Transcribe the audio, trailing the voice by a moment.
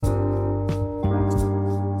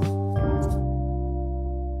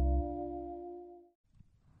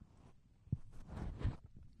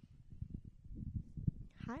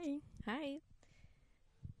Hi. Hi.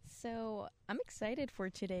 So, I'm excited for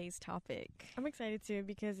today's topic. I'm excited too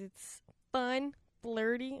because it's fun,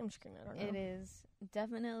 flirty. I'm just kidding. I don't know. It is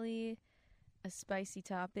definitely a spicy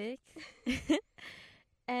topic.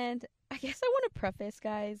 And I guess I want to preface,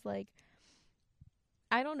 guys,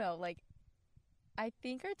 I don't know, I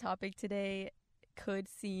think our topic today could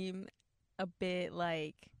seem a bit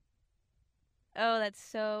oh, that's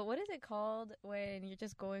so, what is it called when you're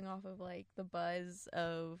just going off of, the buzz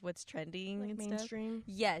of what's trending Like and stuff? mainstream.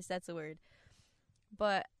 Yes, that's the word.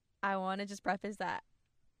 But I want to just preface that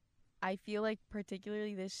I feel like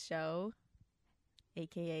particularly this show,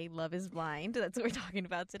 aka Love is Blind, that's what we're talking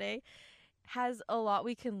about today, has a lot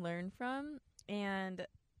we can learn from. And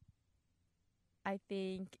I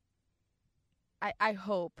think, I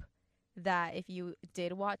hope that if you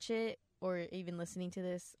did watch it or even listening to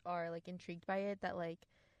this are intrigued by it, that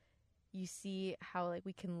you see how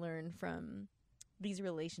we can learn from these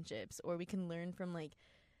relationships, or we can learn from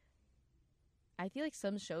I feel like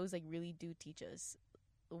some shows really do teach us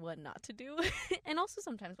what not to do and also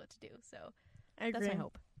sometimes what to do. So I agree. that's my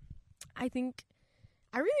hope. I think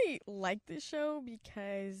I really like this show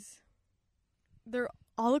because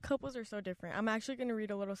all the couples are so different. I'm actually going to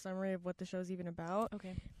read a little summary of what the show's even about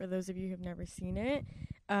Okay. for those of you who've never seen it.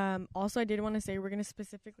 Also, I did want to say we're going to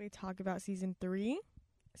specifically talk about season 3.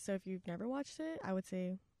 So if you've never watched it, I would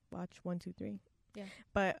say watch 1, 2, 3. Yeah.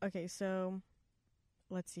 But okay, so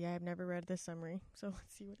let's see. I have never read the summary, so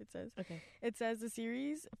let's see what it says. Okay. It says the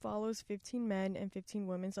series follows 15 men and 15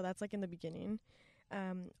 women, so that's in the beginning,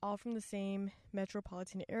 all from the same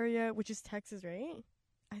metropolitan area, which is Texas, right?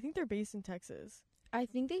 I think they're based in Texas. I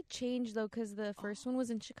think they changed though, because the first one was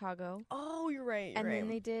in Chicago. Oh, you're right. And then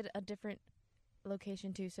they did a different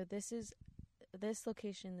location too. So this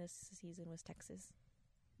location this season was Texas.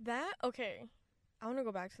 Okay. I want to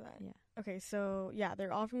go back to that. Yeah. Okay, so yeah,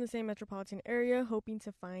 they're all from the same metropolitan area, hoping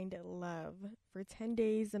to find love. For 10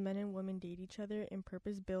 days, the men and women date each other in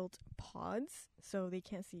purpose-built pods, so they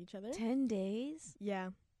can't see each other. 10 days?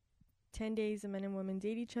 Yeah. 10 days, the men and women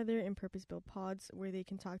date each other in purpose-built pods where they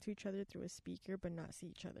can talk to each other through a speaker but not see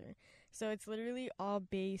each other. So it's literally all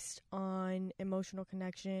based on emotional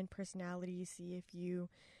connection, personality, see if you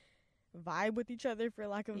vibe with each other, for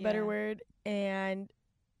lack of a better word. And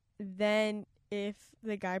then if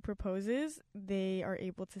the guy proposes, they are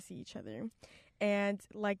able to see each other. And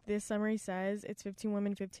like this summary says, it's 15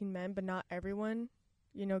 women, 15 men, but not everyone,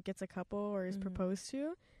 gets a couple or is proposed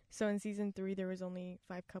to. So in season 3, there was only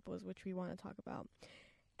 5 couples, which we want to talk about.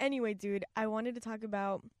 Anyway, dude, I wanted to talk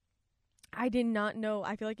about, I did not know,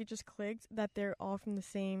 I feel like it just clicked that they're all from the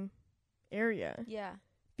same area. Yeah.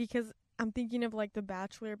 Because I'm thinking of The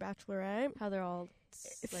Bachelor, Bachelorette. How they're all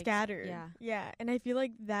scattered. Yeah. Yeah. And I feel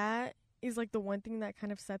like that is the one thing that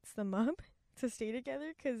kind of sets them up to stay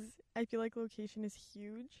together, because I feel like location is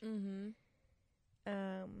huge. Mm-hmm.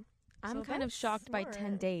 I'm So kind of that's shocked by 10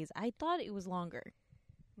 smart. days. I thought it was longer.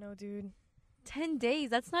 No, dude. 10 days?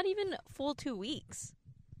 That's not even full 2 weeks.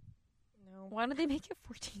 No. Why don't they make it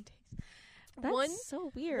 14 days? That's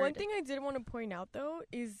so weird. One thing I did want to point out, though,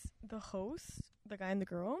 is the host, the guy and the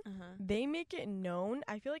girl, they make it known.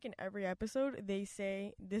 I feel like in every episode, they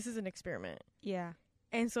say, this is an experiment. Yeah.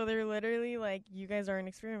 And so they're literally like, you guys are an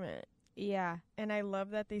experiment. Yeah. And I love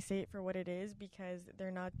that they say it for what it is, because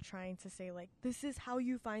they're not trying to say, this is how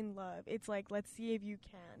you find love. It's let's see if you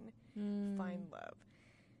can find love.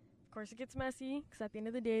 Of course, it gets messy, because at the end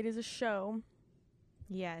of the day, it is a show.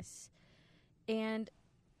 Yes. And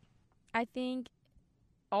I think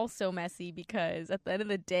also messy because at the end of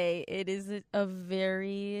the day, it is a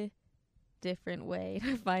very different way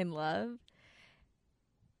to find love.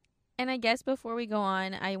 And I guess before we go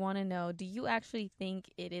on, I want to know, do you actually think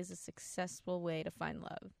it is a successful way to find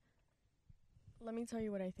love? Let me tell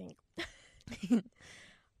you what I think.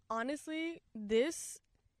 Honestly, this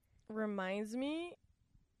reminds me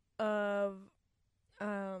of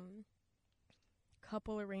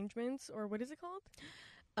couple arrangements, or what is it called?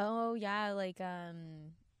 Oh, yeah,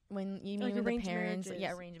 when you mean with the arranged parents. marriages.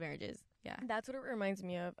 Yeah, arranged marriages. Yeah. That's what it reminds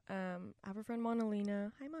me of. I have a friend,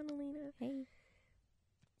 Monalina. Hi, Monalina. Hey.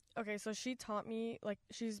 Okay, so she taught me,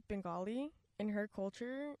 she's Bengali. In her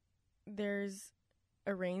culture, there's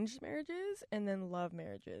arranged marriages and then love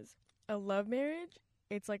marriages. A love marriage,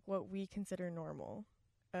 it's what we consider normal.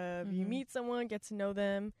 You meet someone, get to know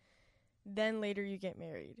them, then later you get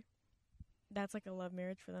married. That's a love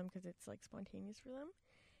marriage for them, because it's spontaneous for them.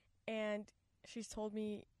 And she's told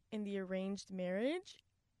me in the arranged marriage,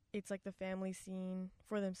 it's the family seeing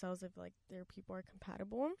for themselves if their people are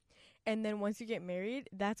compatible. And then once you get married,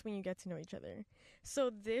 that's when you get to know each other. So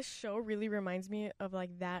this show really reminds me of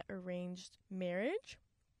that arranged marriage.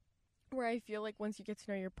 where I feel like once you get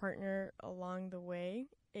to know your partner along the way,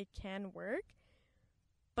 it can work.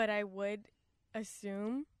 But I would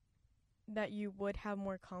assume that you would have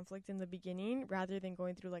more conflict in the beginning rather than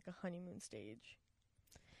going through like a honeymoon stage.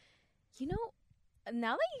 You know,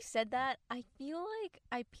 now that you said that, I feel like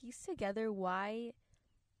I pieced together why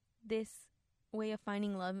this way of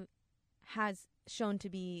finding love has shown to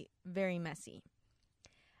be very messy.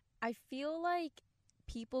 I feel like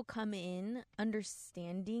people come in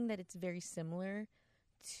understanding that it's very similar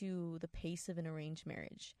to the pace of an arranged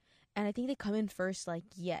marriage. And I think they come in first like,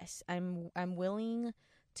 yes, I'm willing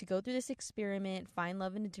to go through this experiment, find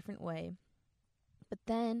love in a different way. But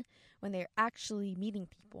then when they're actually meeting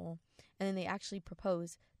people and then they actually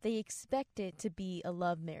propose, they expect it to be a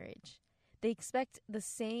love marriage. They expect the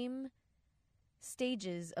same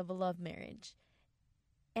stages of a love marriage.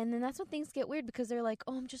 And then that's when things get weird because they're like,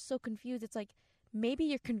 oh, I'm just so confused. It's like, maybe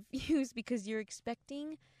you're confused because you're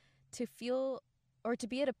expecting to feel or to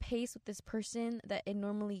be at a pace with this person that it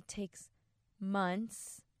normally takes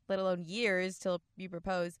months, let alone years till you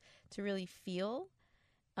propose to really feel.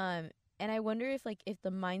 And I wonder if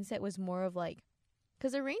the mindset was more of like,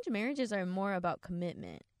 because arranged marriages are more about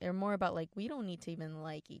commitment. They're more about like, we don't need to even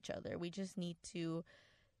like each other. We just need to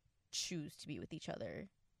choose to be with each other,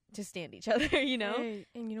 to stand each other, you know? Hey,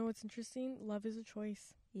 and you know what's interesting? Love is a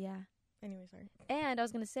choice. Yeah. Anyway, sorry. And I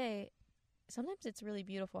was going to say, sometimes it's really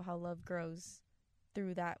beautiful how love grows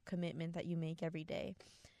through that commitment that you make every day.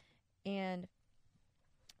 And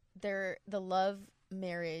the love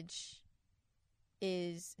marriage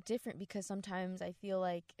is different because sometimes I feel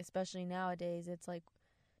like, especially nowadays, it's like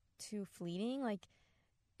too fleeting. Like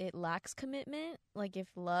it lacks commitment. Like if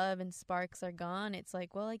love and sparks are gone, it's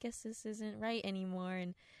like, well, I guess this isn't right anymore.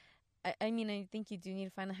 And I mean, I think you do need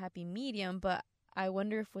to find a happy medium, but I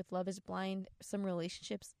wonder if with Love is Blind, some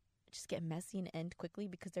relationships just get messy and end quickly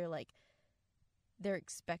because they're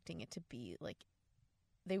expecting it to be like,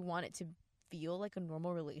 they want it to feel like a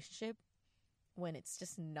normal relationship when it's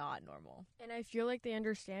just not normal. And I feel like they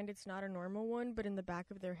understand it's not a normal one, but in the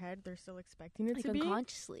back of their head, they're still expecting it like to be.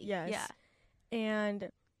 Unconsciously. Yes. Yeah. And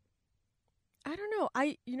I don't know.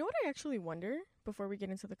 You know what I actually wonder before we get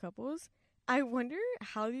into the couples? I wonder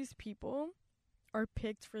how these people are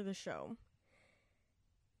picked for the show.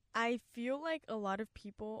 I feel like a lot of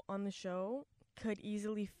people on the show could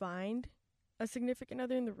easily find a significant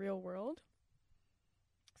other in the real world.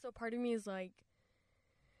 So part of me is like,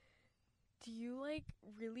 do you like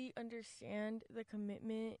really understand the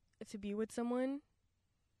commitment to be with someone?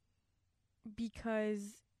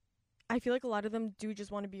 Because I feel like a lot of them do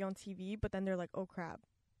just want to be on TV, but then they're like, oh crap,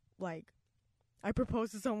 like I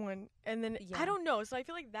proposed to someone, and then I don't know. So I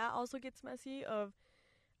feel like that also gets messy of,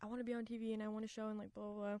 I want to be on TV and I want to show and like blah,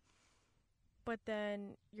 blah, blah. But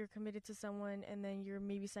then you're committed to someone and then you're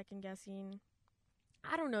maybe second guessing.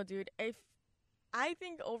 I don't know, dude. I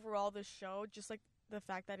think overall the show, just like the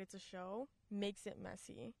fact that it's a show, makes it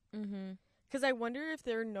messy. Mm-hmm. Because I wonder if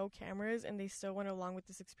there are no cameras and they still went along with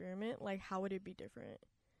this experiment, like how would it be different?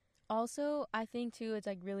 Also, I think too, it's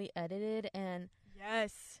like really edited, and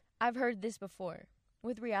yes, I've heard this before.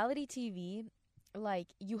 With reality TV, like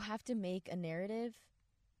you have to make a narrative,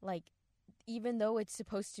 like even though it's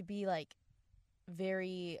supposed to be like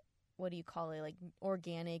very, what do you call it, like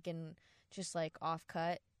organic and just like off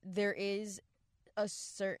cut, there is a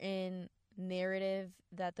certain narrative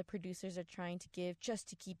that the producers are trying to give just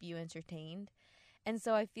to keep you entertained. And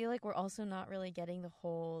so I feel like we're also not really getting the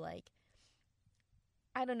whole, like,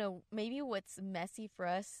 I don't know, maybe what's messy for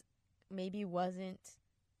us maybe wasn't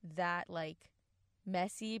that like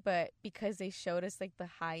messy, but because they showed us like the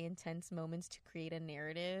high intense moments to create a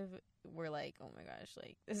narrative, we're like, oh my gosh,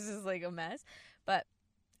 like this is like a mess. But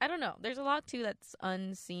I don't know, there's a lot too that's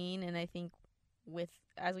unseen, and I think with,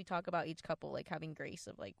 as we talk about each couple, like having grace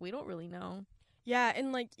of like, we don't really know. Yeah,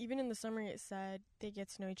 and like even in the summary it said they get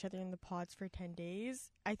to know each other in the pods for 10 days.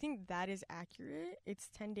 I think that is accurate. It's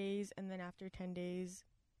 10 days, and then after 10 days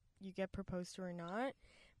you get proposed to or not.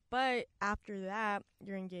 But after that,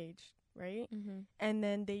 you're engaged, right? Mm-hmm. And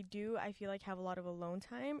then they do, I feel like, have a lot of alone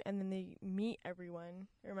time, and then they meet everyone,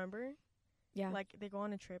 remember? Yeah. Like they go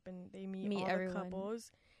on a trip and they meet all everyone. the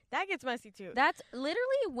couples. That gets messy too. That's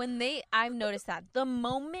literally when I've noticed that the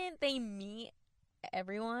moment they meet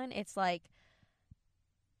everyone, it's like,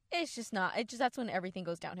 it's just not, that's when everything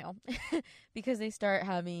goes downhill because they start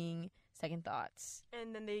having second thoughts.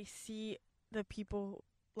 And then they see the people,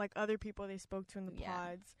 like other people they spoke to in the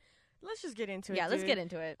pods. Let's just get into it. Yeah, let's get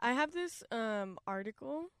into it. I have this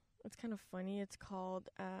article. It's kind of funny. It's called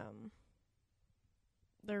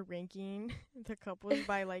they're ranking the couples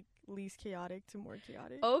by like least chaotic to more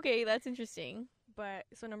chaotic. Okay, that's interesting. But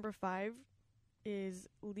so number 5 is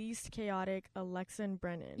least chaotic, Alexa and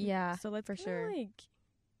Brennan. Yeah, So let's for kinda, sure. like,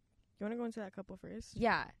 you want to go into that couple first?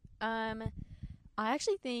 Yeah. I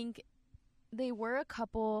actually think they were a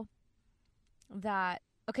couple that,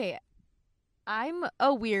 okay, I'm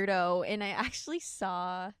a weirdo, and I actually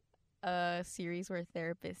saw a series where a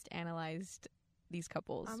therapist analyzed these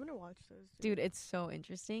couples. I'm gonna watch those. Dude, it's so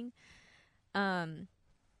interesting. And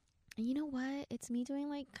you know what? It's me doing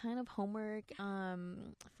like kind of homework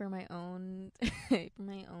for my own for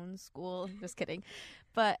my own school. Just kidding.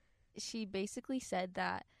 But she basically said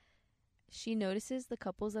that she notices the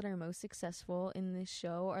couples that are most successful in this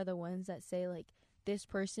show are the ones that say like this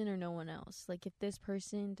person or no one else. Like if this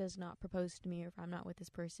person does not propose to me or if I'm not with this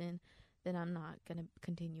person, then I'm not going to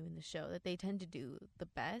continue in the show. That they tend to do the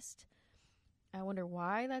best. I wonder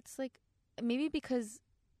why that's like, maybe because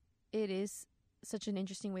it is such an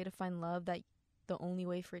interesting way to find love that the only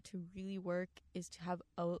way for it to really work is to have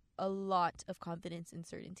a lot of confidence and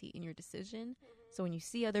certainty in your decision. So when you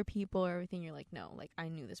see other people or everything, you're like, no, like I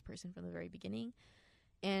knew this person from the very beginning.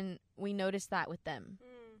 And we noticed that with them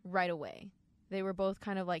right away. They were both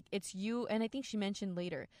kind of like, it's you. And I think she mentioned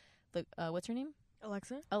later, the what's her name?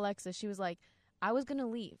 Alexa. She was like, I was going to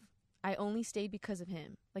leave. I only stayed because of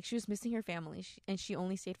him. Like, she was missing her family, and she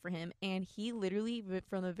only stayed for him. And he literally,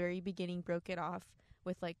 from the very beginning, broke it off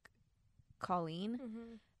with, like, Colleen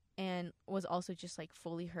and was also just, like,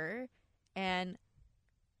 fully her. And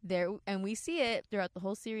we see it throughout the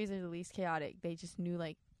whole series of The Least Chaotic. They just knew,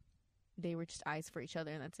 like, they were just eyes for each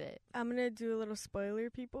other, and that's it. I'm going to do a little spoiler,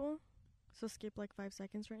 people. So skip, like, 5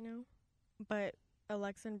 seconds right now. But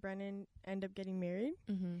Alexa and Brennan end up getting married.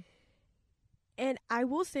 And I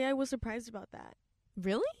will say I was surprised about that.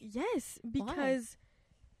 Really? Yes, because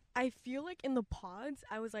I feel like in the pods,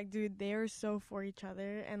 I was like, dude, they're so for each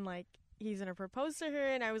other. And, like, he's going to propose to her.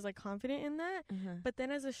 And I was, like, confident in that. But then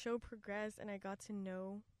as the show progressed and I got to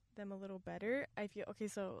know them a little better, I feel, okay,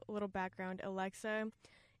 so a little background. Alexa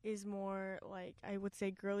is more, like, I would say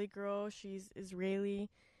girly girl. She's Israeli.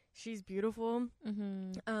 She's beautiful.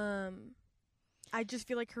 I just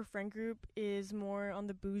feel like her friend group is more on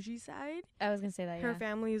the bougie side. I was going to say that, Her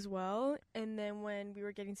family as well. And then when we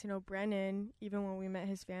were getting to know Brennan, even when we met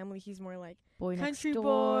his family, he's more like boy country next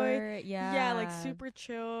door. boy. Yeah. Yeah, like super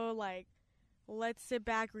chill. Like, let's sit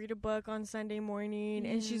back, read a book on Sunday morning.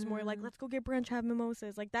 And she's more like, let's go get brunch, have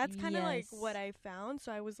mimosas. Like, that's kind of like what I found.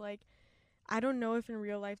 So I was like, I don't know if in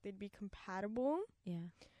real life they'd be compatible. Yeah.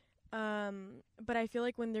 But I feel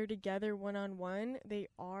like when they're together one-on-one, they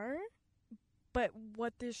are. But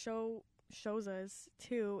what this show shows us,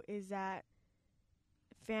 too, is that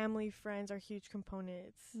family, friends are huge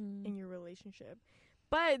components in your relationship.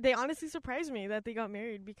 But they honestly surprised me that they got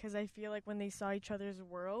married because I feel like when they saw each other's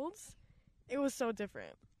worlds, it was so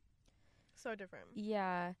different. So different.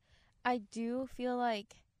 Yeah. I do feel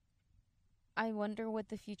like I wonder what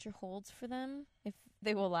the future holds for them, if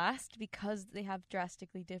they will last, because they have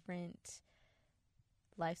drastically different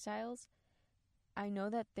lifestyles. I know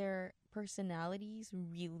that their personalities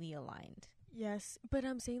really aligned. Yes, but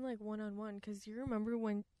I'm saying like one-on-one, because you remember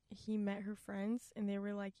when he met her friends and they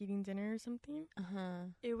were like eating dinner or something?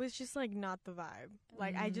 It was just like not the vibe.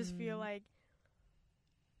 Like I just feel like,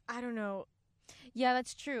 I don't know. Yeah,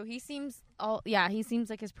 that's true. He seems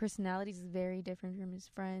like his personality is very different from his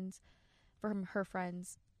friends, from her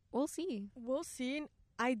friends. We'll see.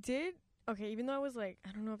 Okay, even though I was like,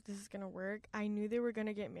 I don't know if this is gonna work, I knew they were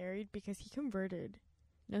gonna get married because he converted.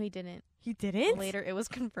 No, he didn't. He didn't? Later, it was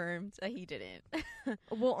confirmed that he didn't.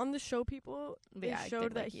 Well, on the show, people, they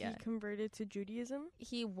showed that like, he converted to Judaism.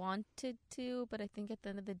 He wanted to, but I think at the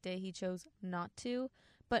end of the day, he chose not to.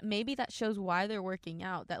 But maybe that shows why they're working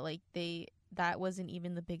out, that, like, that wasn't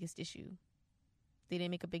even the biggest issue. They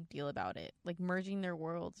didn't make a big deal about it. Like, merging their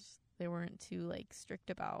worlds, they weren't too, like, strict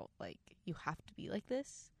about, like, you have to be like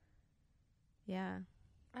this. Yeah.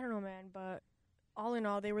 I don't know, man, but all in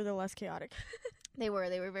all, they were the less chaotic. They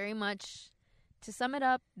were very much, to sum it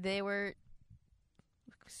up, they were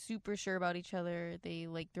super sure about each other. They,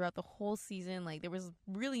 like, throughout the whole season, like, there was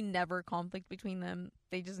really never conflict between them.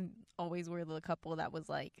 They just always were the couple that was,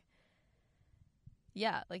 like,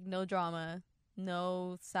 yeah, like, no drama,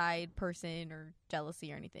 no side person or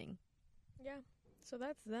jealousy or anything. Yeah, so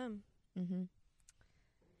that's them.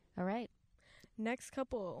 All right. Next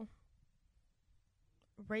couple,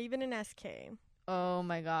 Raven and SK. Oh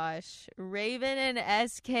my gosh. Raven and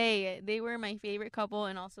SK. They were my favorite couple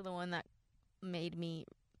and also the one that made me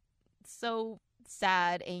so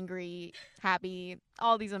sad, angry, happy,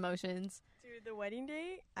 all these emotions. Dude, the wedding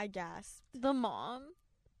day, I gasped. The mom.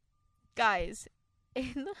 Guys,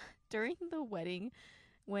 during the wedding,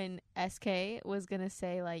 when SK was gonna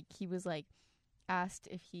say, like, he was like asked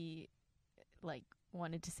if he like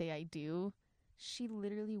wanted to say I do, she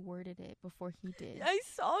literally worded it before he did. I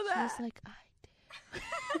saw that. She was like, I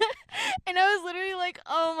do. And I was literally like,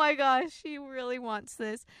 oh my gosh, she really wants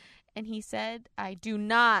this. And he said, I do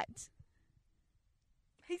not.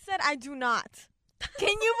 He said, I do not. Can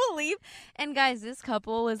you believe? And guys, this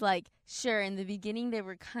couple was like, sure, in the beginning they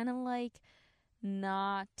were kind of like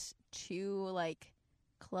not too like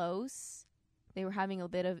close. They were having a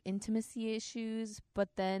bit of intimacy issues, but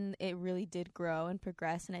then it really did grow and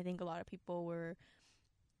progress. And I think a lot of people were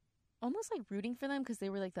almost like rooting for them because they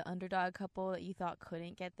were like the underdog couple that you thought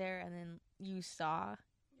couldn't get there, and then you saw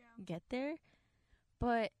get there.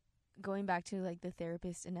 But going back to like the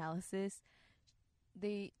therapist analysis,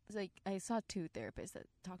 they like I saw 2 therapists that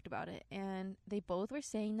talked about it, and they both were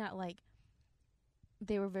saying that like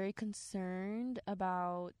they were very concerned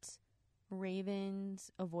about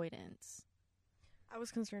Raven's avoidance. I was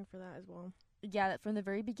concerned for that as well. Yeah, that from the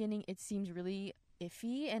very beginning it seems really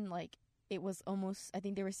iffy, and like it was almost, I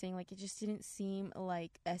think they were saying like it just didn't seem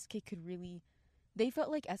like SK could really, they felt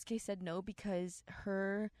like SK said no because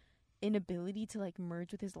her inability to like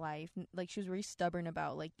merge with his life, like she was very stubborn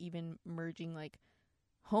about like even merging like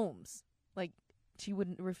homes. Like she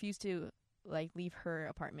would refuse to like leave her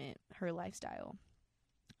apartment, her lifestyle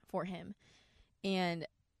for him. And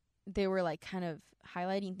they were like kind of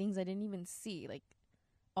highlighting things I didn't even see. Like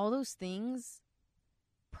all those things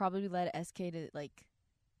probably led SK to like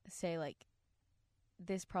say like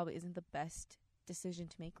this probably isn't the best decision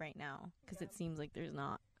to make right now because it seems like there's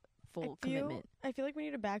not full commitment. I feel like we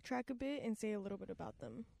need to backtrack a bit and say a little bit about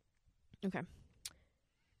them. Okay.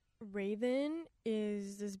 Raven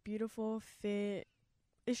is this beautiful fit.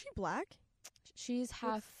 Is she black? She's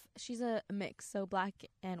she's a mix, so black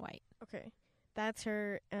and white. Okay. That's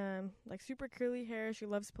her, like super curly hair. She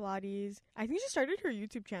loves Pilates. I think she started her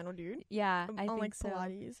YouTube channel, dude. Yeah, I on think like so.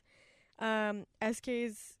 Pilates.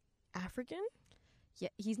 SK's African? Yeah,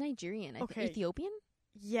 he's Nigerian. Okay. Ethiopian?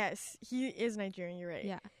 Yes, he is Nigerian, you're right.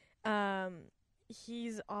 Yeah.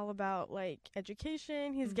 He's all about like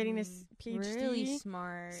education. He's getting his PhD. Really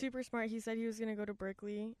smart. Super smart. He said he was gonna go to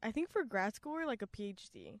Berkeley. I think for grad school or like a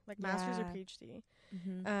PhD, like master's or PhD.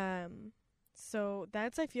 So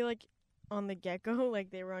that's, I feel like on the get go,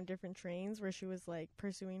 like they were on different trains where she was like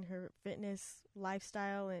pursuing her fitness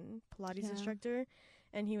lifestyle and Pilates instructor,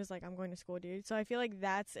 and he was like, "I'm going to school, dude." So I feel like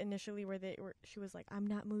that's initially where she was like, "I'm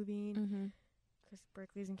not moving," because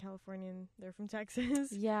Berkeley's in California and they're from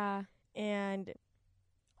Texas. Yeah. And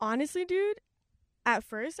honestly, dude, at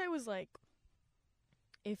first I was like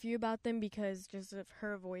iffy about them because just of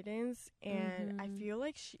her avoidance. And I feel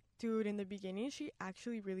like in the beginning, she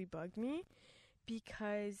actually really bugged me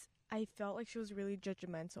because I felt like she was really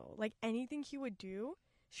judgmental. Like anything he would do,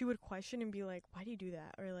 she would question and be like, "Why do you do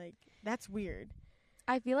that?" Or like, "That's weird."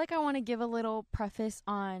 I feel like I want to give a little preface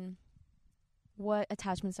on what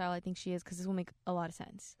attachment style I think she is, because this will make a lot of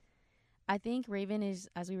sense. I think Raven is,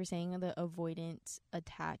 as we were saying, the avoidant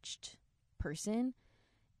attached person,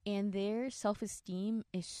 and their self-esteem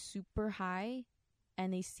is super high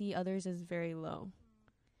and they see others as very low.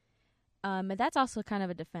 And that's also kind of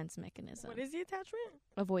a defense mechanism. What is the attachment?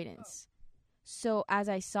 Avoidance. So as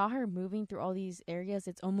I saw her moving through all these areas,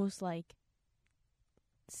 it's almost like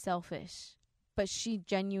selfish, but she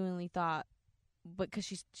genuinely thought, because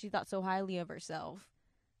she thought so highly of herself,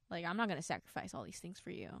 like, I'm not going to sacrifice all these things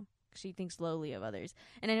for you. She thinks lowly of others.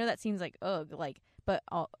 And I know that seems like, ugh, like, but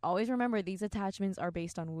always remember these attachments are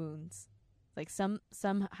based on wounds. Like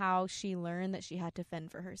somehow she learned that she had to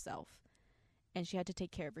fend for herself and she had to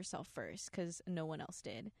take care of herself first because no one else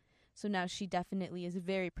did. So now she definitely is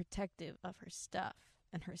very protective of her stuff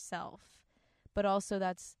and herself. But also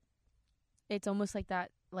it's almost like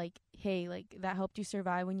that, like, hey, like that helped you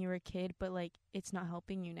survive when you were a kid, but like it's not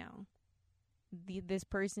helping you now. This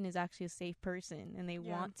person is actually a safe person and they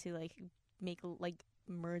want to like make like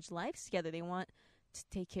merge lives together. They want to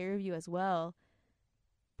take care of you as well,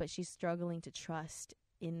 but she's struggling to trust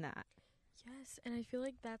in that. Yes, and I feel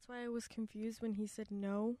like that's why I was confused when he said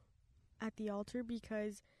no at the altar,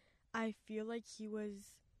 because I feel like he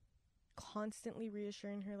was constantly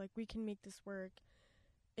reassuring her, like, we can make this work.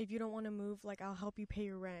 If you don't want to move, like, I'll help you pay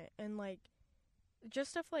your rent, and like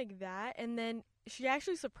just stuff like that. And then she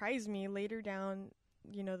actually surprised me later down,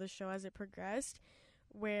 the show as it progressed,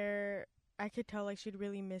 where I could tell like she'd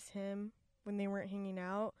really miss him when they weren't hanging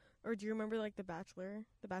out. Or do you remember like the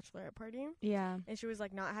bachelorette party? Yeah. And she was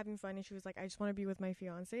like not having fun and she was like, "I just want to be with my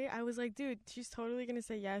fiance." I was like, dude, she's totally gonna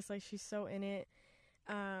say yes, like she's so in it.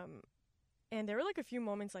 And there were like a few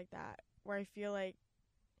moments like that where I feel like,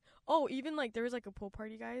 Oh, even like there was like a pool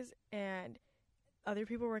party, guys, and other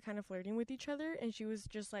people were kind of flirting with each other, and she was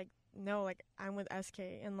just like, no, like I'm with SK,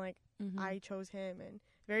 and like I chose him, and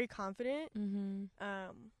very confident.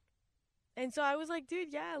 And so I was like,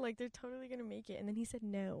 dude, yeah, like they're totally gonna make it. And then he said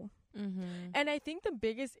no. And I think the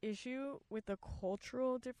biggest issue with the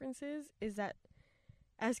cultural differences is that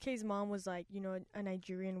SK's mom was like, you know, a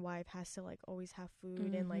Nigerian wife has to like always have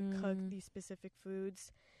food and like cook these specific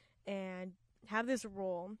foods and have this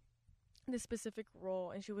specific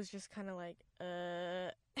role. And she was just kind of like,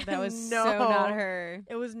 that was no, so not her.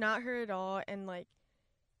 It was not her at all. And like,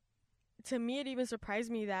 to me, it even surprised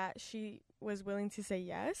me that she was willing to say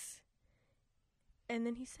yes. And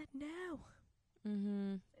then he said no.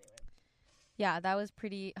 Anyway. Yeah, that was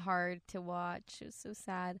pretty hard to watch. It was so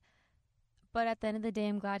sad. But at the end of the day,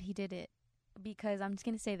 I'm glad he did it. Because I'm just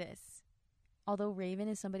going to say this. Although Raven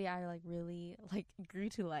is somebody I like really like grew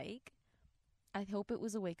to like, I hope it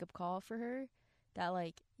was a wake-up call for her that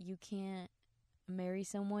like you can't marry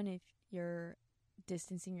someone if you're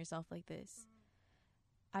distancing yourself like this.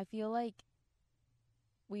 I feel like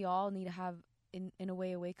we all need to have in a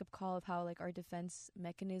way a wake-up call of how like our defense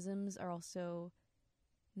mechanisms are also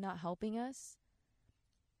not helping us.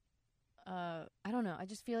 I don't know. I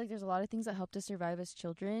just feel like there's a lot of things that helped us survive as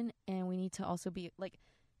children, and we need to also be like,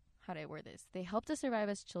 how do I word this? They helped us survive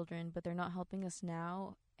as children, but they're not helping us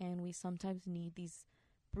now, and we sometimes need these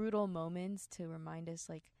brutal moments to remind us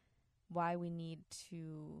like why we need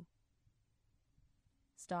to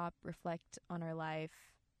stop, reflect on our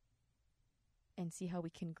life, and see how we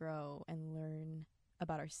can grow and learn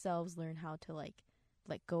about ourselves, learn how to like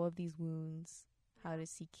let go of these wounds, how to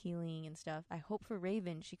seek healing and stuff. I hope for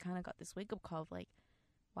Raven, she kind of got this wake-up call of like,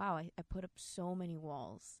 wow, I put up so many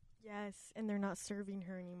walls. Yes, and they're not serving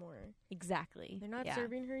her anymore. Exactly. They're not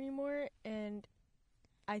serving her anymore, and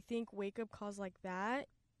I think wake-up calls like that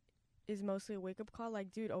is mostly a wake-up call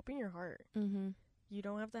like, dude, open your heart. You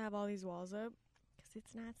don't have to have all these walls up because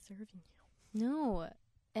it's not serving you. No.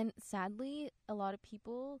 And sadly, a lot of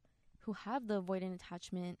people who have the avoidant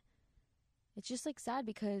attachment, it's just like sad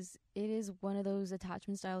because it is one of those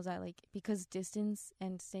attachment styles that like, because distance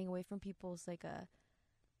and staying away from people is like a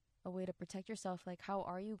way to protect yourself. Like, how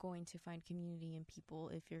are you going to find community in people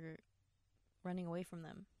if you're running away from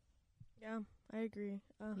them? Yeah, I agree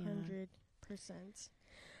 100%.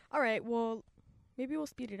 All right, well, maybe we'll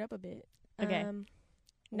speed it up a bit. Okay.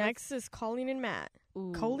 Next is Colleen and Matt.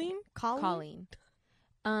 Ooh. Colleen.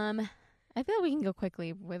 I feel like we can go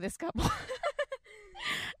quickly with this couple.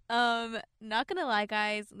 Not gonna lie,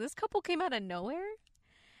 guys, this couple came out of nowhere.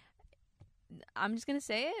 I'm just gonna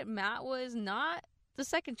say it. Matt was not the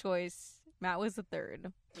second choice. Matt was the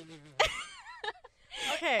third.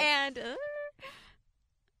 Okay. And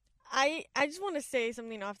I just want to say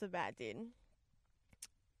something off the bat, dude.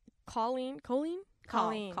 Colleen.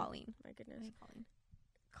 My goodness.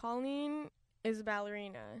 Colleen is a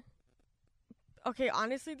ballerina. Okay,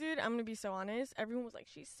 honestly, dude, I'm gonna be so honest. Everyone was like,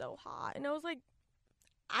 she's so hot. And I was like,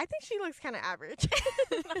 I think she looks kind of average.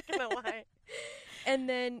 I'm not gonna lie. And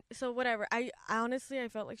then, so whatever. I honestly, I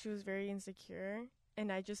felt like she was very insecure.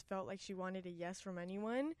 And I just felt like she wanted a yes from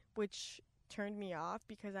anyone, which turned me off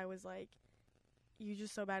because I was like, you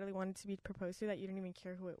just so badly wanted to be proposed to that you didn't even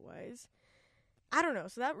care who it was. I don't know.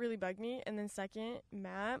 So that really bugged me. And then second,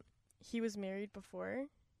 Matt, he was married before,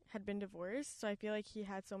 had been divorced. So I feel like he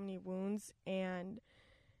had so many wounds and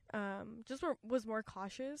just was more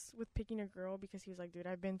cautious with picking a girl because he was like, dude,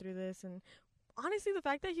 I've been through this. And honestly, the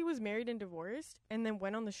fact that he was married and divorced and then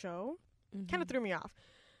went on the show kind of threw me off.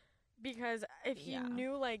 Because if he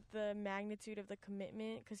knew, like, the magnitude of the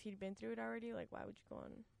commitment, because he'd been through it already, like, why would you go on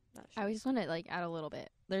that show? I just want to, like, add a little bit.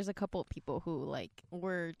 There's a couple of people who, like,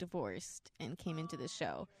 were divorced and came into the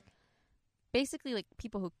show. Basically, like,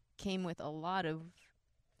 people who came with a lot of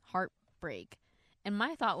heartbreak. And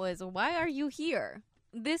my thought was, why are you here?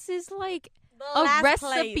 This is, like, a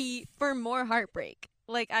recipe for more heartbreak.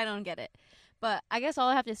 Like, I don't get it. But I guess all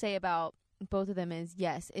I have to say about both of them is,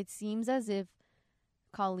 yes, it seems as if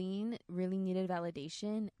Colleen really needed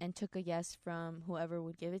validation and took a yes from whoever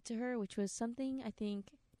would give it to her, which was something I think,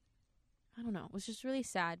 I don't know, it was just really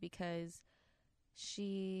sad because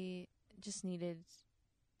she just needed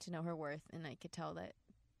to know her worth, and I could tell that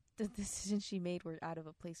the decisions she made were out of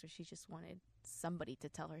a place where she just wanted somebody to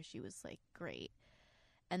tell her she was, like, great.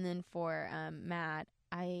 And then for Matt,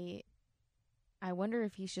 I wonder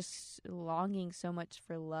if he's just longing so much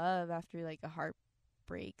for love after, like, a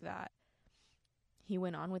heartbreak that he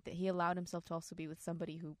went on with it. He allowed himself to also be with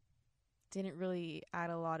somebody who didn't really add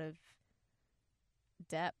a lot of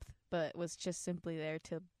depth, but was just simply there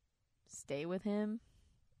to stay with him.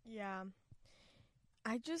 Yeah.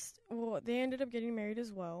 they ended up getting married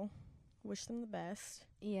as well. Wish them the best.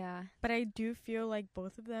 Yeah. But I do feel like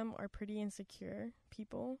both of them are pretty insecure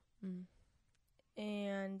people. Mm.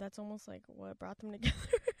 And that's almost like what brought them together.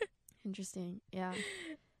 Interesting. Yeah.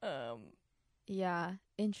 Yeah.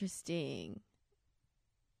 Interesting.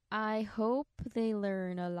 I hope they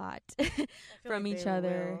learn a lot from like each they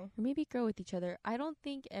other, will. or maybe grow with each other. I don't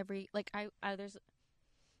think there's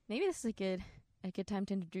maybe this is a good time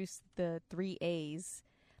to introduce the 3 A's.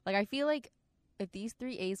 Like, I feel like if these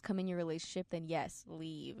 3 A's come in your relationship, then yes,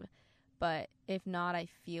 leave. But if not, I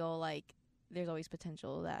feel like there's always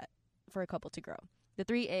potential that for a couple to grow. The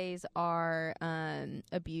 3 A's are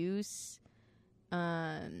abuse,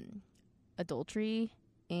 adultery,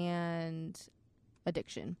 and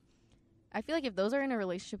addiction. I feel like if those are in a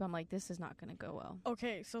relationship, I'm like, this is not going to go well.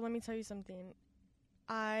 Okay, so let me tell you something.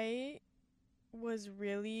 I was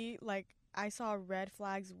really, like, I saw red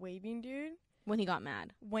flags waving, dude. When he got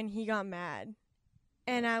mad. When he got mad.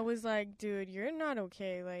 And I was like, dude, you're not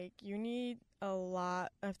okay. Like, you need a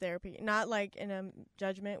lot of therapy. Not, like, in a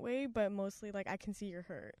judgment way, but mostly, like, I can see you're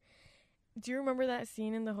hurt. Do you remember that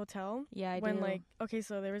scene in the hotel? Yeah, I when, do. like, okay,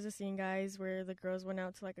 so there was a scene, guys, where the girls went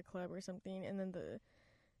out to, like, a club or something, and then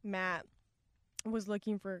Matt was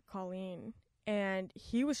looking for Colleen, and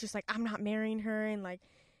he was just like, I'm not marrying her, and, like,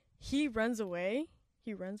 he runs away.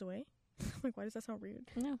 Like, why does that sound rude?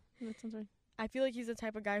 No, that sounds right. I feel like he's the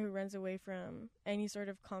type of guy who runs away from any sort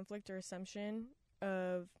of conflict or assumption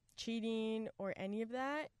of cheating or any of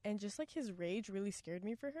that, and just, like, his rage really scared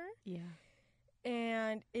me for her. Yeah.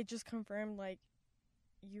 And it just confirmed, like,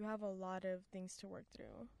 you have a lot of things to work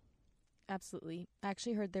through. Absolutely. I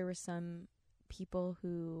actually heard there were some people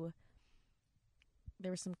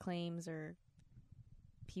there were some claims or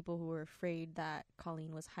people who were afraid that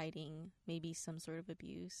Colleen was hiding maybe some sort of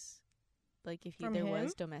abuse. Like, if there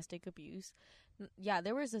was domestic abuse. Yeah,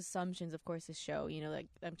 there was assumptions, of course, this show, you know, like,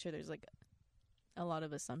 I'm sure there's, like, a lot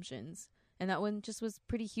of assumptions. And that one just was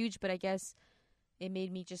pretty huge, but I guess it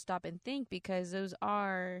made me just stop and think, because those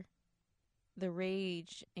are the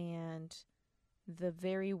rage and the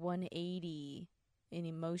very 180 in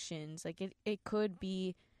emotions. Like, it could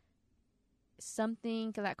be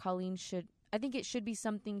something that Colleen I think it should be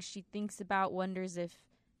something she thinks about, wonders if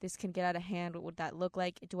this can get out of hand. What would that look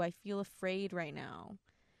like? Do I feel afraid right now?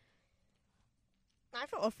 I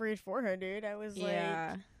felt afraid for her, dude. I was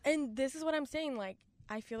like, and this is what I'm saying. Like,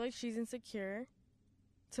 I feel like she's insecure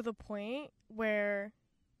to the point where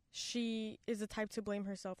she is the type to blame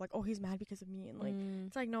herself. Like, oh, he's mad because of me. And, like,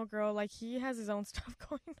 it's like, no, girl. Like, he has his own stuff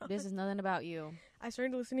going on. This is nothing about you. I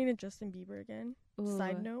started listening to Justin Bieber again. Ooh.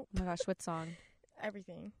 Side note. Oh, my gosh. What song?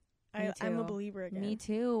 Everything. I'm a believer again. Me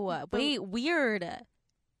too. Wait, weird.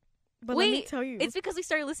 But wait, let me tell you. It's because we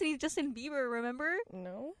started listening to Justin Bieber, remember?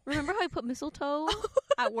 No. Remember how I put mistletoe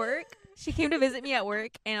at work? She came to visit me at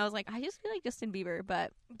work, and I was like, I just feel like Justin Bieber,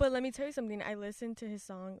 but let me tell you something. I listened to his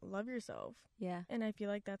song, Love Yourself. Yeah. And I feel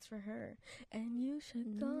like that's for her. And you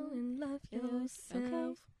should go and love yourself.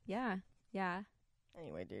 Okay. Yeah. Yeah.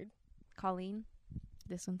 Anyway, dude. Colleen,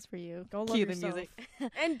 this one's for you. Go love yourself. The music.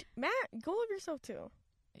 And Matt, go love yourself too.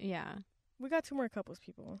 Yeah. We got 2 more couples,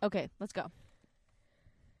 people. Okay, let's go.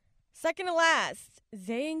 Second to last,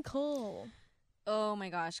 Zay and Cole. Oh my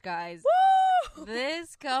gosh, guys. Woo!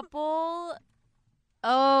 This couple,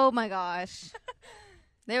 oh my gosh.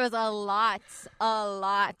 There was a lot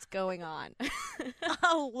going on.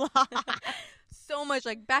 A lot. So much,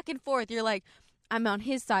 like, back and forth. You're like, I'm on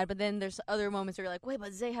his side, but then there's other moments where you're like, wait,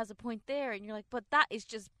 but Zay has a point there. And you're like, but that is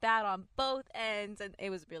just bad on both ends. And it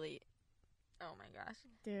was really, oh my gosh.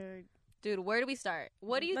 Dude, where do we start?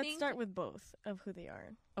 What do you think? Let's start with both of who they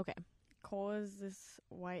are. Okay. Cole is this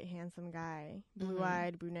white, handsome guy.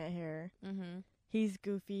 Blue-eyed, brunette hair. Mm-hmm. He's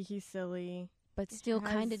goofy. He's silly. But still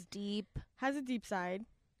kind of deep. Has a deep side.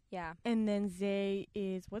 Yeah. And then Zay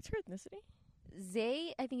is, what's her ethnicity?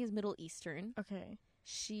 Zay, I think, is Middle Eastern. Okay.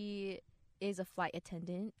 She is a flight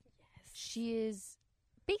attendant. Yes. She is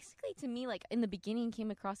basically, to me, like, in the beginning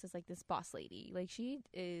came across as, like, this boss lady. Like, she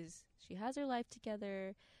has her life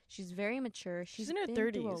together. She's very mature. She's in her been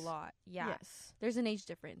 30s. through a lot. Yeah. Yes. There's an age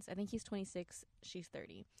difference. I think he's 26. She's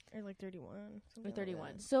 30. Or like 31. Or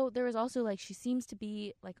 31. So there was also, like, she seems to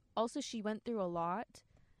be, like, also she went through a lot.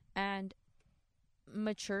 And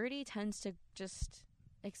maturity tends to just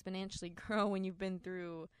exponentially grow when you've been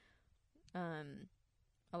through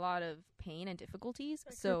a lot of pain and difficulties.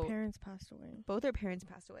 Like so her parents passed away. Both her parents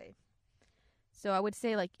passed away. So I would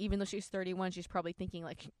say, like, even though she's 31, she's probably thinking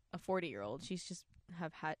like a 40-year-old. She's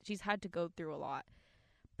had to go through a lot.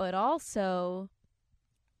 But also,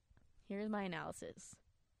 here's my analysis.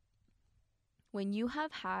 When you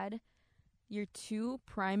have had your two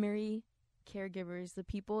primary caregivers, the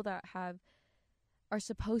people that are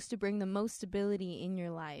supposed to bring the most stability in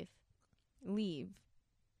your life, leave,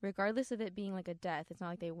 regardless of it being like a death. It's not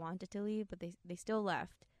like they wanted to leave, but they still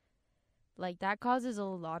left. Like, that causes a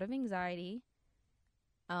lot of anxiety.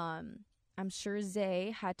 I'm sure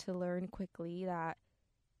Zay had to learn quickly that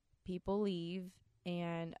people leave,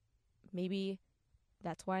 and maybe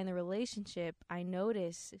that's why in the relationship, I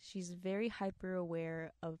notice she's very hyper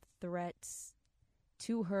aware of threats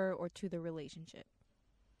to her or to the relationship.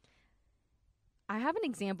 I have an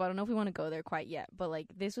example. I don't know if we want to go there quite yet, but like,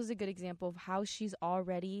 this was a good example of how she's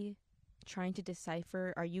already trying to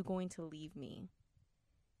decipher, are you going to leave me?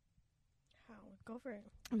 How? Go for it.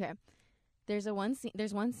 Okay. There's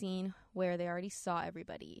one scene where they already saw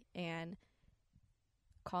everybody, and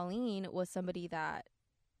Colleen was somebody that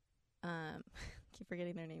keep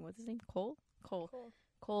forgetting their name. What's his name? Cole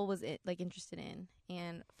was interested in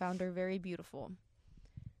and found her very beautiful.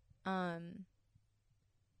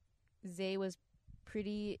 Zay was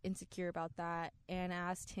pretty insecure about that and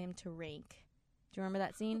asked him to rank. Do you remember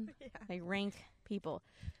that scene? Yeah. Like, rank people.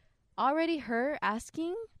 Already her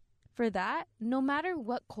asking for that, no matter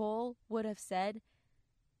what Cole would have said,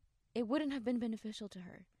 it wouldn't have been beneficial to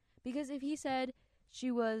her. Because if he said she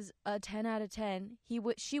was a 10 out of 10,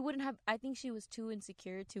 she wouldn't have. I think she was too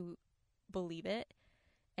insecure to believe it.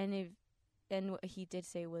 And what he did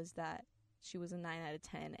say was that she was a 9 out of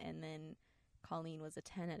 10, and then Colleen was a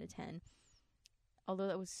 10 out of 10. Although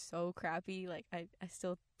that was so crappy, like, I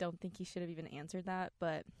still don't think he should have even answered that,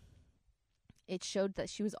 but it showed that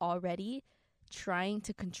she was already trying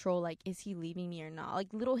to control, like, is he leaving me or not?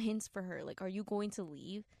 Like, little hints for her, like, are you going to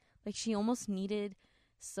leave? Like, she almost needed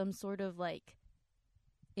some sort of, like,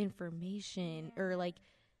 information, or, like,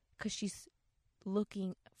 because she's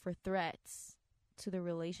looking for threats to the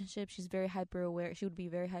relationship. She's very hyper aware. She would be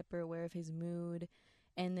very hyper aware of his mood,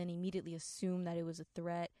 and then immediately assume that it was a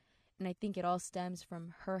threat. And I think it all stems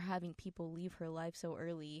from her having people leave her life so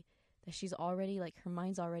early that she's already, like, her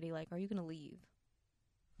mind's already like, are you going to leave?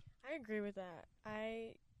 I agree with that.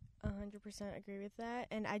 I 100% agree with that.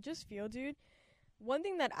 And I just feel, dude, one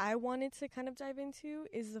thing that I wanted to kind of dive into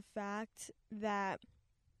is the fact that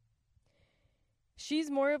she's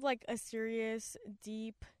more of, like, a serious,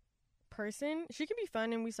 deep person. She can be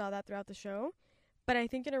fun, and we saw that throughout the show. But I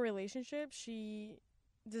think in a relationship, she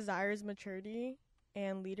desires maturity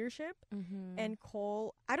and leadership. Mm-hmm. And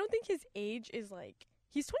Cole, I don't think his age is, like,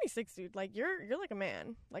 he's 26, dude. Like, you're like a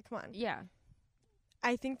man. Like, come on. Yeah.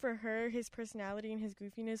 I think for her, his personality and his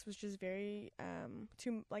goofiness was just very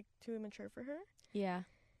too immature for her. Yeah.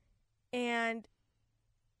 And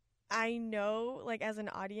I know, like, as an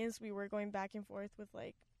audience, we were going back and forth with,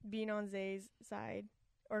 like, being on Zay's side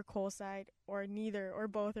or Cole's side or neither or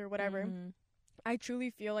both or whatever. Mm-hmm. I truly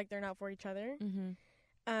feel like they're not for each other. Mm-hmm.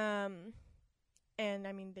 And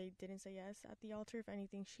I mean, they didn't say yes at the altar. If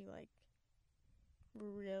anything, she, like,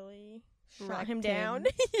 really shot him down.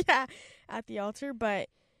 Yeah, at the altar. But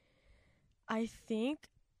I think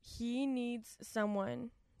he needs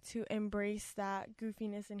someone to embrace that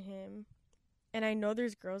goofiness in him. And I know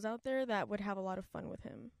there's girls out there that would have a lot of fun with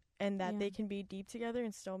him, and that they can be deep together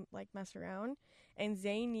and still, like, mess around. And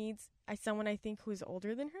Zay needs someone, I think, who's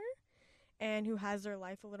older than her and who has their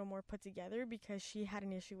life a little more put together, because she had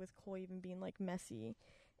an issue with Cole even being, like, messy.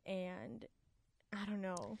 And I don't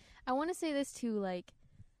know. I want to say this too, like,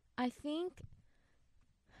 I think,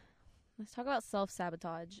 let's talk about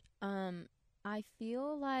self-sabotage. I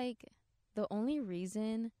feel like the only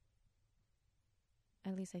reason,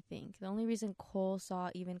 at least I think, the only reason Cole saw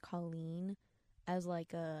even Colleen as,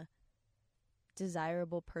 like, a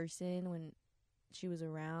desirable person when she was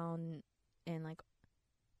around and, like,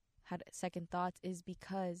 had second thoughts is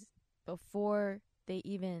because before they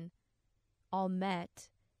even all met,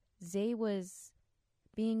 Zay was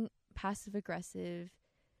being passive aggressive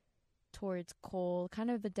towards Cole, kind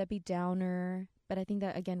of a Debbie Downer, but I think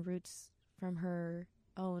that again roots from her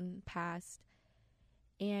own past.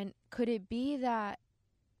 And could it be that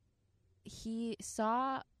he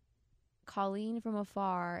saw Colleen from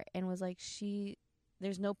afar and was like,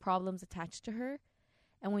 there's no problems attached to her?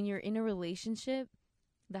 And when you're in a relationship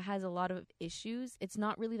that has a lot of issues, it's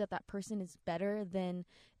not really that person is better than,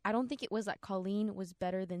 I don't think it was that Colleen was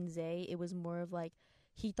better than Zay. It was more of like,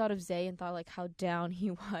 he thought of Zay and thought, like, how down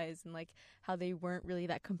he was and, like, how they weren't really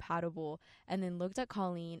that compatible, and then looked at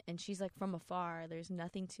Colleen and she's, like, from afar, there's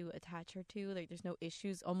nothing to attach her to, like, there's no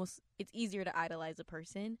issues. Almost, it's easier to idolize a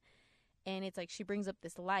person, and it's like she brings up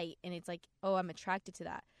this light and it's like, oh, I'm attracted to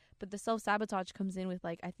that. But the self-sabotage comes in with,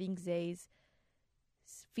 like, I think Zay's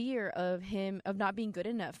fear of him, of not being good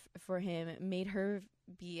enough for him, made her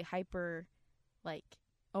be hyper like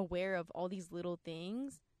aware of all these little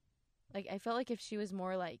things. Like I felt like if she was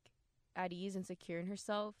more like at ease and secure in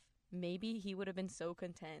herself, maybe he would have been so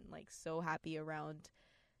content, like so happy around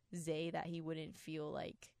Zay that he wouldn't feel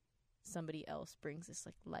like somebody else brings this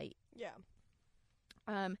like light. Yeah.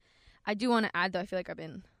 I do want to add though, I feel like I've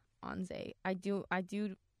been on Zay. I do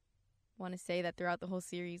want to say that throughout the whole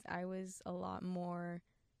series I was a lot more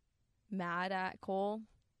mad at Cole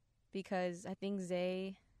because I think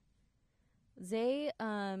Zay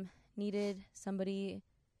needed somebody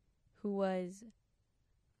who was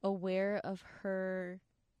aware of her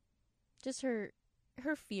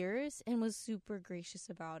fears and was super gracious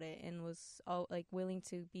about it and was all like willing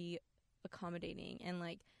to be accommodating and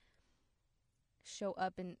like show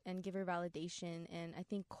up and give her validation. And I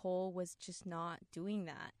think Cole was just not doing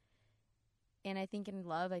that. And I think in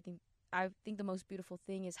love, I think the most beautiful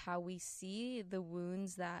thing is how we see the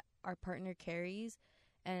wounds that our partner carries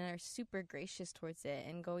and are super gracious towards it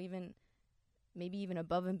and go maybe even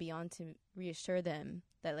above and beyond to reassure them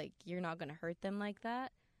that like you're not going to hurt them like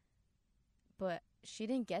that. But she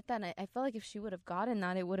didn't get that, and I felt like if she would have gotten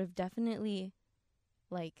that, it would have definitely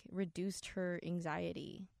like reduced her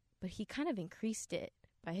anxiety. But he kind of increased it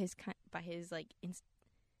by his like he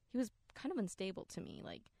was kind of unstable to me,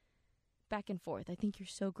 like back and forth. I think you're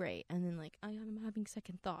so great, and then like I'm having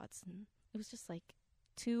second thoughts, and it was just like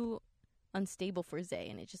too unstable for Zay,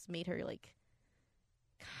 and it just made her like,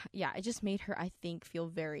 yeah, it just made her, I think, feel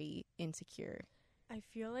very insecure. I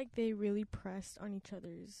feel like they really pressed on each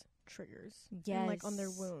other's triggers. Yes. And like on their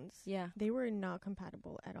wounds. Yeah. They were not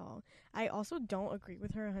compatible at all. I also don't agree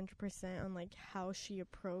with her 100% on like how she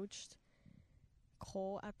approached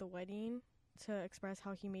Cole at the wedding to express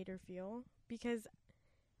how he made her feel. Because,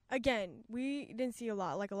 again, we didn't see a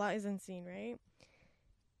lot. Like, a lot is unseen, right?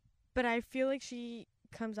 But I feel like she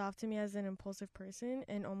comes off to me as an impulsive person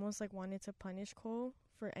and almost like wanted to punish Cole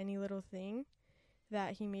for any little thing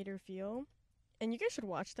that he made her feel. And you guys should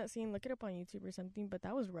watch that scene. Look it up on YouTube or something. But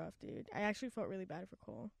that was rough, dude. I actually felt really bad for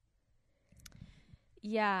Cole.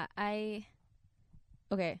 Yeah, okay,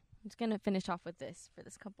 I'm just going to finish off with this for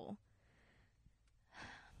this couple.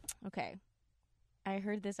 Okay. I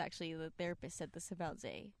heard this actually. The therapist said this about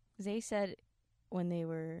Zay. Zay said when they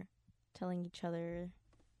were telling each other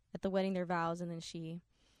at the wedding their vows, and then she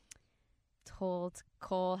told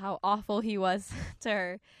Cole how awful he was to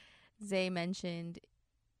her, Zay mentioned,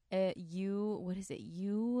 you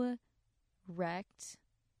wrecked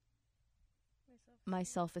my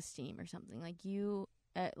self-esteem or something. Like you,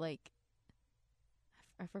 like,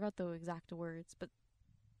 I forgot the exact words, but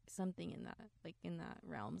something in that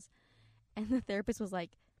realms. And the therapist was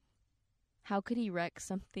like, how could he wreck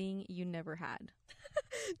something you never had?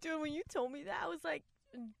 Dude, when you told me that, I was like,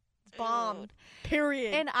 bombed.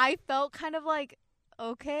 Period. And I felt kind of like,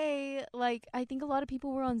 okay, like, I think a lot of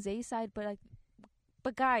people were on Zay's side, but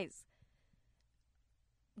guys,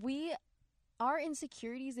 our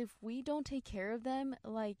insecurities, if we don't take care of them,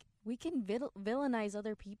 like, we can villainize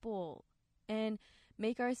other people and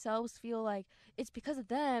make ourselves feel like it's because of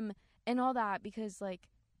them and all that, because, like,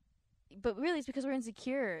 but really it's because we're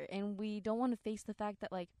insecure and we don't want to face the fact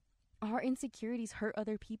that, like, our insecurities hurt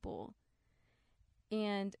other people.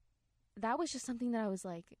 And that was just something that I was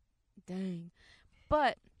like, dang.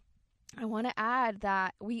 But I want to add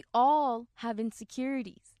that we all have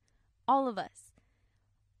insecurities. All of us.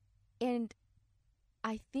 And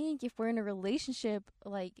I think if we're in a relationship,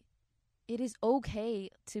 like, it is okay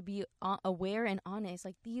to be aware and honest.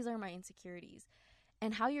 Like, these are my insecurities.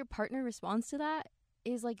 And how your partner responds to that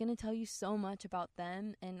is, like, going to tell you so much about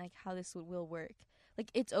them and, like, how this will work. Like,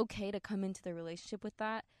 it's okay to come into the relationship with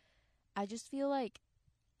that. I just feel like,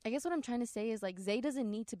 I guess what I'm trying to say is, like, Zay doesn't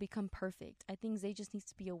need to become perfect. I think Zay just needs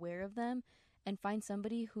to be aware of them and find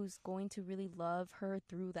somebody who's going to really love her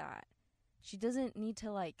through that. She doesn't need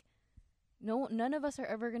to, like, none of us are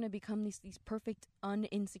ever going to become these perfect,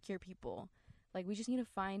 uninsecure people. Like, we just need to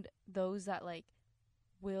find those that, like,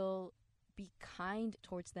 will be kind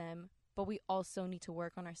towards them, but we also need to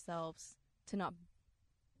work on ourselves to not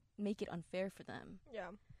make it unfair for them. Yeah.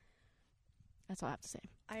 That's all I have to say.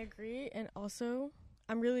 I agree. And also,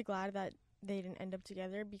 I'm really glad that they didn't end up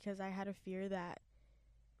together, because I had a fear that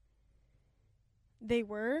they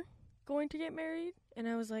were going to get married. And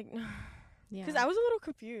I was like, yeah. Because I was a little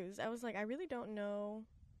confused. I was like, I really don't know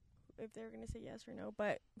if they're going to say yes or no.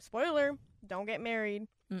 But spoiler, don't get married.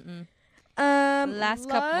 Mm-mm. Last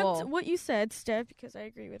couple. What you said, Steph, because I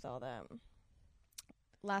agree with all that.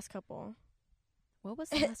 Last couple. What was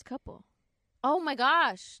the last couple? Oh my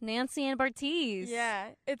gosh, Nancy and Bartise. Yeah,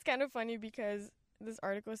 it's kind of funny because this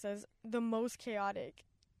article says the most chaotic,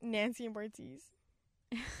 Nancy and Bartise.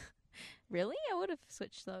 Really? I would have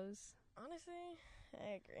switched those. Honestly,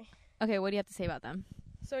 I agree. Okay, what do you have to say about them?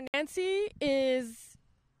 So Nancy is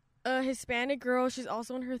a Hispanic girl. She's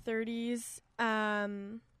also in her 30s.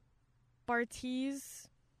 Bartiz,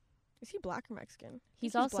 is he black or Mexican?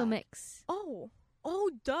 He's also black. mixed. Oh,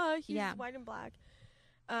 duh. He's white and black.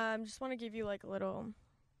 Just want to give you like a little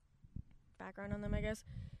background on them, I guess.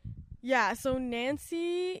 Yeah, so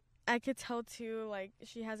Nancy, I could tell too, like,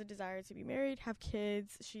 she has a desire to be married, have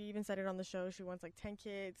kids. She even said it on the show. She wants like 10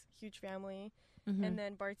 kids, huge family. Mm-hmm. And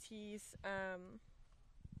then Bartiz, I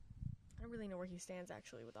don't really know where he stands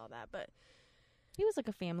actually with all that, but he was like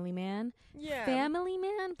a family man. Yeah. Family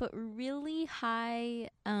man, but really high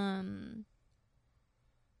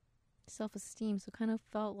self-esteem. So kind of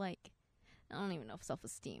felt like, I don't even know if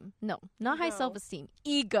self-esteem. No, not high self-esteem.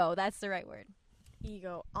 Ego. That's the right word.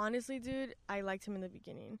 Ego. Honestly, dude, I liked him in the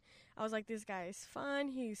beginning. I was like, this guy is fun.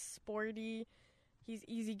 He's sporty. He's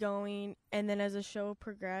easygoing. And then as the show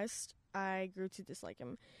progressed, I grew to dislike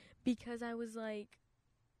him because I was like,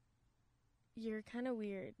 you're kind of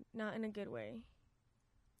weird. Not in a good way.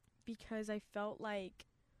 Because I felt like,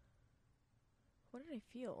 what did I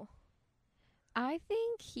feel? I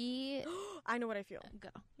think he... I know what I feel. Go.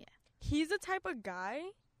 Yeah. He's the type of guy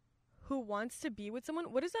who wants to be with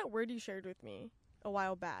someone. What is that word you shared with me a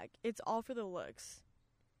while back? It's all for the looks.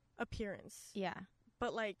 Appearance. Yeah.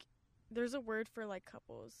 But, like, there's a word for, like,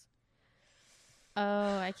 couples.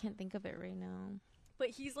 Oh, I can't think of it right now. But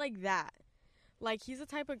he's like that. Like, he's the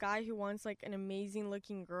type of guy who wants, like, an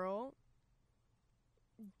amazing-looking girl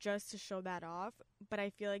just to show that off. But I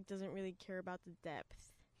feel like doesn't really care about the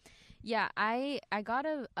depth. Yeah, I got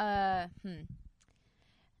a...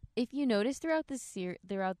 If you notice throughout the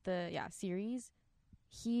series,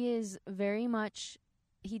 he is very much...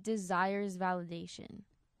 He desires validation.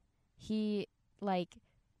 He, like...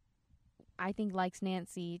 I think likes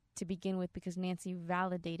Nancy to begin with because Nancy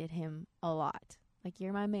validated him a lot. Like,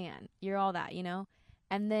 you're my man. You're all that, you know?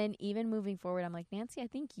 And then even moving forward, I'm like, Nancy, I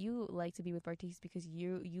think you like to be with Bartiz because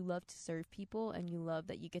you love to serve people and you love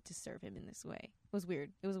that you get to serve him in this way. It was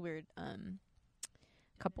weird. It was a weird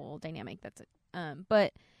couple dynamic. That's it.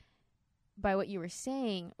 But by what you were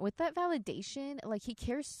saying, with that validation, like, he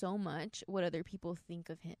cares so much what other people think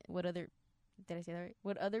of him. What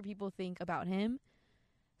other people think about him.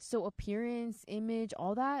 So appearance, image,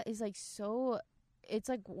 all that is like so, it's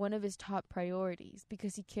like one of his top priorities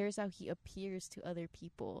because he cares how he appears to other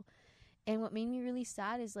people. And what made me really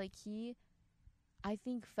sad is like I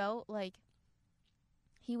think felt like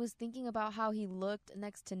he was thinking about how he looked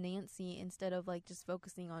next to Nancy instead of like just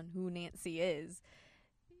focusing on who Nancy is.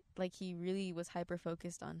 Like he really was hyper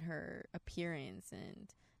focused on her appearance and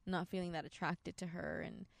not feeling that attracted to her.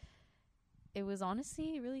 And it was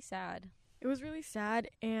honestly really sad. It was really sad,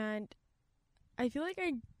 and I feel like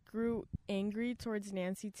I grew angry towards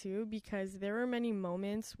Nancy, too, because there were many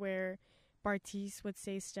moments where Bartiz would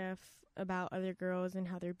say stuff about other girls and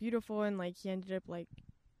how they're beautiful, and, like, he ended up, like,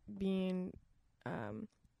 being,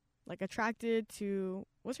 like, attracted to,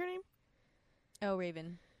 what's her name? Oh,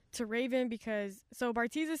 Raven. To Raven, because, so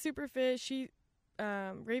Bartiz is super fit,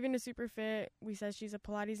 Raven is super fit. We said she's a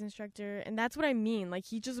Pilates instructor, and that's what I mean. Like,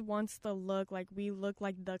 he just wants the look, like, we look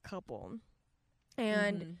like the couple.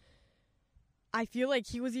 And I feel like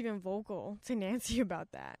he was even vocal to Nancy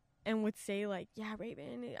about that and would say, like, yeah,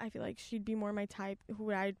 Raven, I feel like she'd be more my type,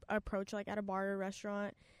 who I'd approach, like, at a bar or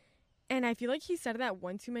restaurant. And I feel like he said that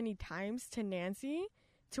one too many times to Nancy,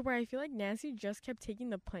 to where I feel like Nancy just kept taking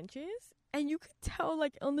the punches. And you could tell,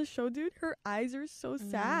 like, on the show, dude, her eyes are so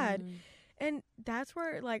sad. And that's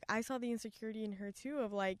where, like, I saw the insecurity in her, too,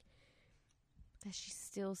 of, like, that she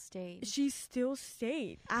still stayed. She still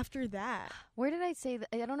stayed after that. Where did I say that?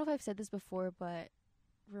 I don't know if I've said this before, but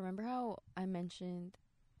remember how I mentioned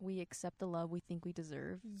we accept the love we think we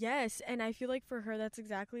deserve? Yes, and I feel like for her, that's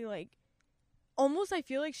exactly, like, almost I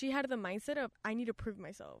feel like she had the mindset of, I need to prove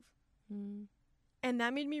myself. And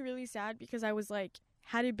that made me really sad because I was like,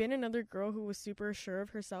 had it been another girl who was super sure of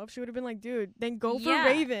herself, she would have been like, dude, then go for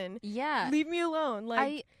Raven. Yeah. Leave me alone. Like,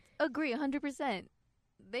 I agree 100%.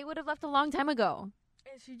 They would have left a long time ago.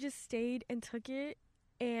 And she just stayed and took it.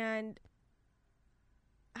 And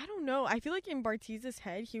I don't know. I feel like in Bartiz's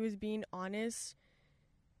head, he was being honest.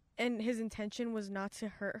 And his intention was not to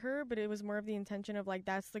hurt her. But it was more of the intention of, like,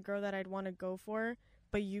 that's the girl that I'd want to go for.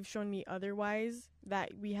 But you've shown me otherwise,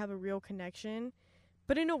 that we have a real connection.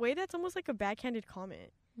 But in a way, that's almost like a backhanded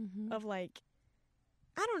comment. Of, like,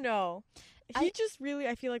 I don't know. He just really,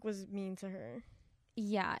 I feel like, was mean to her.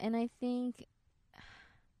 Yeah. And I think...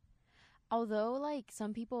 Although, like,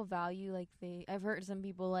 some people value, like, I've heard some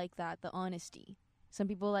people like that, the honesty. Some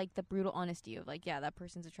people like the brutal honesty of like, yeah, that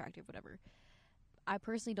person's attractive, whatever. I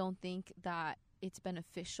personally don't think that it's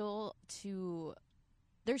beneficial to.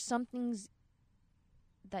 There's some things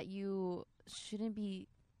that you shouldn't be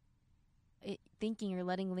thinking or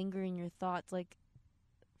letting linger in your thoughts. Like,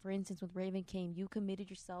 for instance, with Raven came, you committed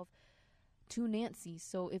yourself to Nancy.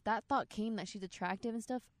 So if that thought came that she's attractive and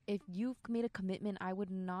stuff, if you've made a commitment, I would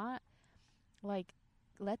not like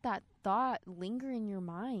let that thought linger in your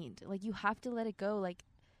mind. Like, you have to let it go. Like,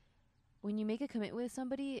 when you make a commitment with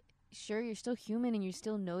somebody, sure, you're still human and you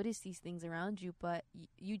still notice these things around you, but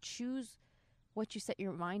you choose what you set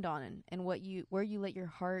your mind on and where you let your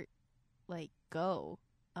heart like go.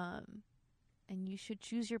 And you should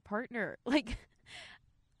choose your partner. Like,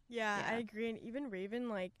 yeah, I agree. And even Raven,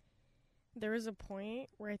 like, there was a point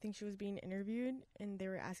where I think she was being interviewed and they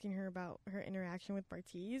were asking her about her interaction with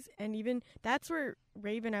Bartise. And even that's where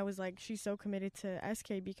Raven, I was like, she's so committed to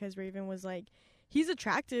SK, because Raven was like, he's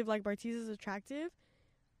attractive, like Bartise is attractive.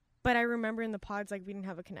 But I remember in the pods, like, we didn't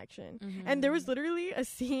have a connection. Mm-hmm. And there was literally a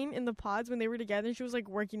scene in the pods when they were together and she was like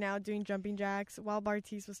working out, doing jumping jacks while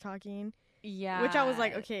Bartise was talking. Yeah. Which I was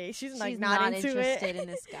like, okay, she's like not into interested in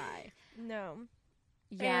this guy. No.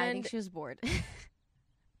 Yeah, I think she was bored.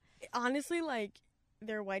 Honestly, like,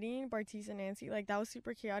 their wedding, Bartise and Nancy, like, that was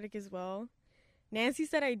super chaotic as well. Nancy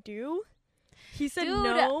said, I do. He said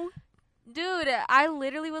no. Dude, I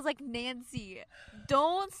literally was like, Nancy,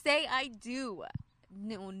 don't say I do.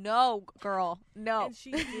 No, girl, no. And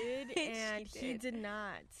she did, and he did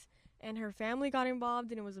not. And her family got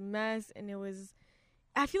involved, and it was a mess, and it was...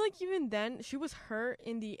 I feel like even then, she was hurt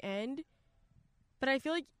in the end. But I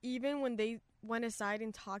feel like even when they went aside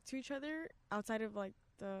and talked to each other outside of, like,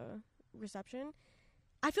 the reception,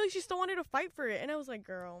 I feel like she still wanted to fight for it. And I was like,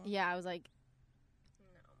 girl. Yeah, I was like,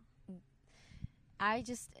 no.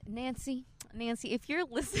 Nancy, if you're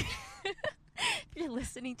listening, if you're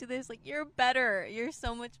listening to this, like, you're better. You're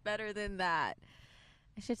so much better than that.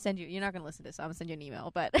 I should send you. You're not going to listen to this, so I'm going to send you an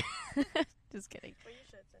email, but just kidding. Well, you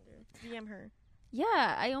should send her. DM her.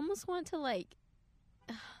 Yeah, I almost want to, like,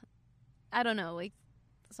 I don't know, like,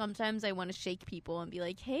 sometimes I want to shake people and be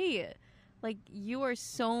like, hey, like, you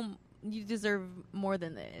deserve more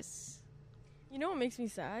than this. You know what makes me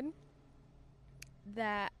sad?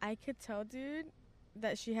 That I could tell, dude,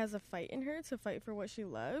 that she has a fight in her to fight for what she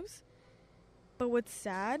loves. But what's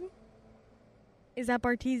sad is that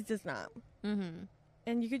Bartise does not. Mm-hmm.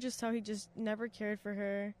 And you could just tell he just never cared for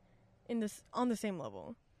her on the same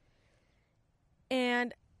level.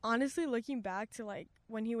 And honestly, looking back to, like,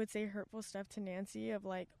 when he would say hurtful stuff to Nancy of,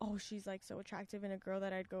 like, oh, she's, like, so attractive and a girl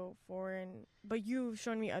that I'd go for, but you've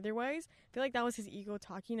shown me otherwise. I feel like that was his ego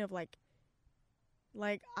talking of, like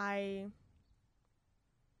I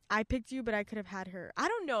picked you, but I could have had her. I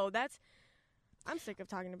don't know. I'm sick of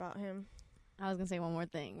talking about him. I was going to say one more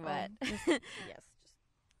thing, but... yes.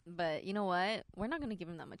 But you know what? We're not going to give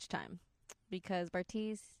him that much time. Because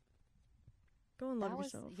Bartise... Go and love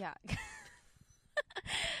yourself. Yeah.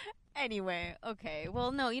 Anyway, okay.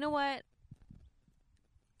 Well, no, you know what?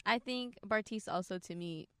 I think Bartise also, to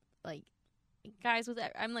me, like, guys,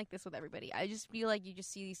 I'm like this with everybody. I just feel like you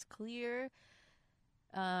just see these clear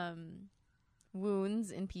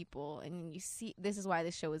wounds in people, and you see, this is why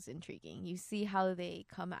this show is intriguing. You see how they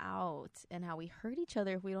come out and how we hurt each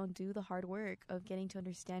other if we don't do the hard work of getting to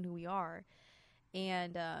understand who we are.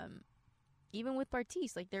 And even with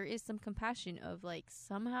Bartise, like, there is some compassion of, like,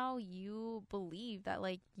 somehow you believe that,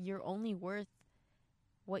 like, you're only worth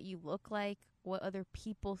what you look like, what other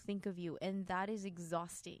people think of you, and that is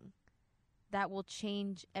exhausting. That will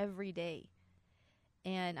change every day.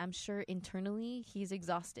 And I'm sure internally he's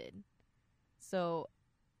exhausted. So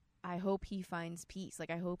I hope he finds peace.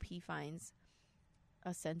 Like, I hope he finds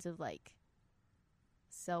a sense of, like,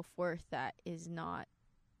 self-worth that is not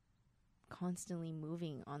constantly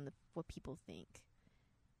moving on what people think.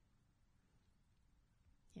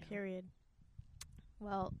 Yeah. Period.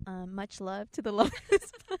 Well, much love to the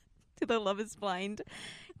Love is Blind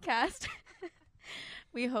cast.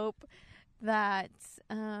 We hope that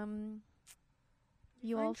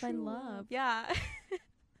you all find love. Yeah.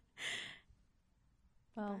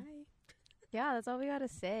 Well, bye. Yeah, that's all we gotta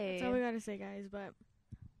say. That's all we gotta say, guys. But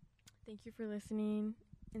thank you for listening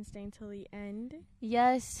and staying till the end.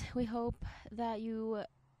 Yes, we hope that you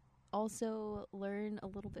also learn a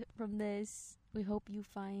little bit from this. We hope you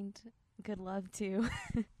find good love too.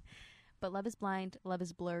 But love is blind, love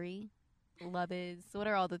is blurry, love is, what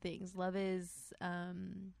are all the things? Love is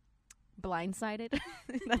blindsided.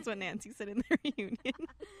 That's what Nancy said in the reunion.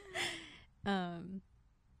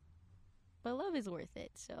 But love is worth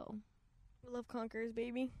it, so. Love conquers,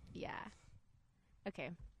 baby. Yeah. Okay,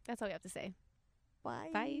 that's all we have to say. Bye.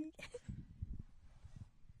 Bye.